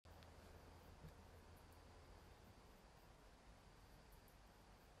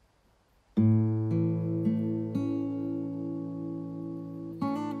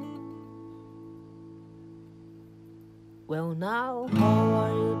Well now, how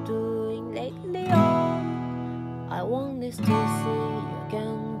are you doing lately on? I wanted to see you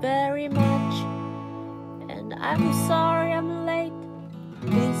again very much, and I'm sorry I'm late.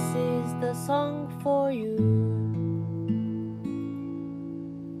 This is the song for you.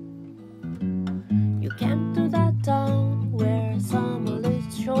 You came to that town where summer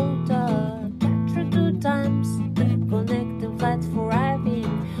is shorter. Capture 2 times the connecting flights for arriving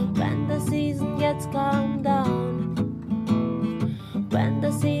when the season gets calmed down. When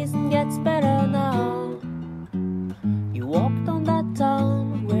the season gets better now, you walked on that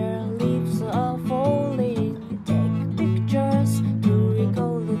town where leaves are falling. You take pictures to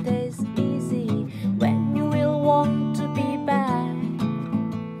recall the days easy when you will want to be back.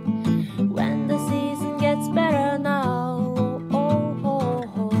 When the season gets better now, oh, oh,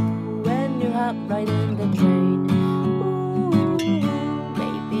 oh, when you hop right in the train. Ooh,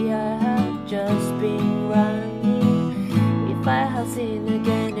 maybe I have just been running. If I had seen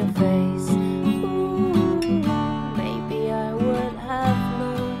again your face, ooh, maybe I would have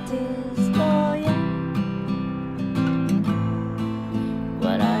noticed, oh yeah,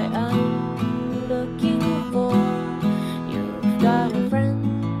 what I am looking for. You've got a friend,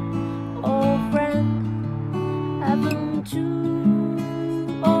 oh friend, haven't you?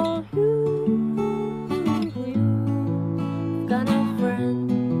 Oh, you've got a friend,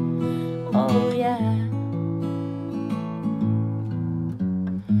 oh yeah.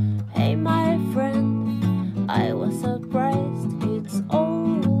 Hey my friend, I was surprised. It's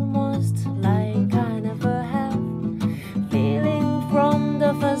almost like I never have feeling from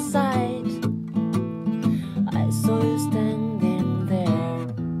the first sight. I saw you standing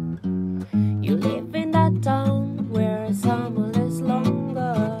there. You live in that town where summer is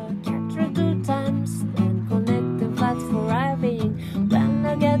longer. Capture 2 times and connecting flights for arriving when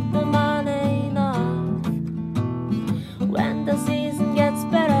I get the money enough. When the season gets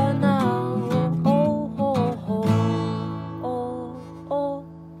better now, oh, oh, oh, oh, oh.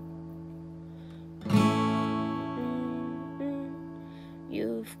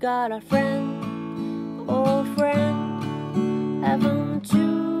 You've got a friend, oh friend, haven't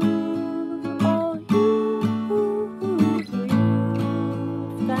you? Oh, you've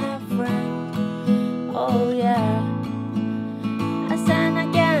got a friend, oh yeah. I said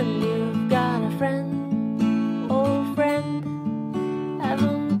again, you've got a friend, oh friend,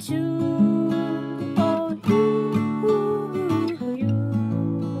 haven't you? Oh,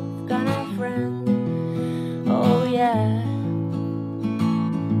 you've got a friend, oh yeah.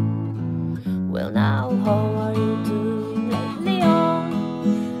 Well now, how are you doing lately on?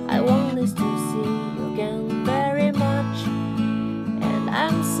 I wanted to see you again very much, and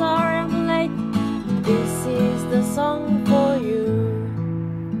I'm sorry I'm late. This is the song